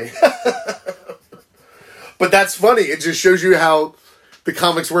 So, but that's funny. It just shows you how the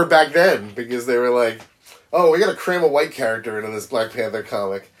comics were back then because they were like, oh, we got to cram a white character into this Black Panther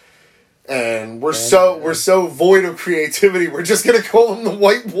comic, and we're so void of creativity. We're just gonna call him the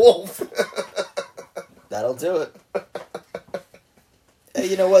White Wolf. That'll do it. Hey,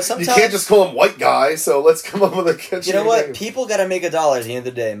 you know what? Sometimes you can't just call him White Guy. So let's come up with a catchy You know what? name. People got to make $1 at the end of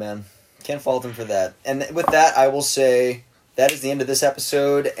the day, man. Can't fault them for that. And with that, I will say that is the end of this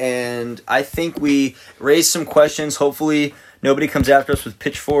episode. And I think we raised some questions. Hopefully, nobody comes after us with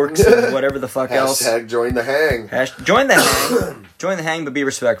pitchforks and whatever the fuck else. Hashtag join the hang. Join the hang. Join the hang, but be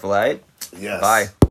respectful, all right? Yes. Bye.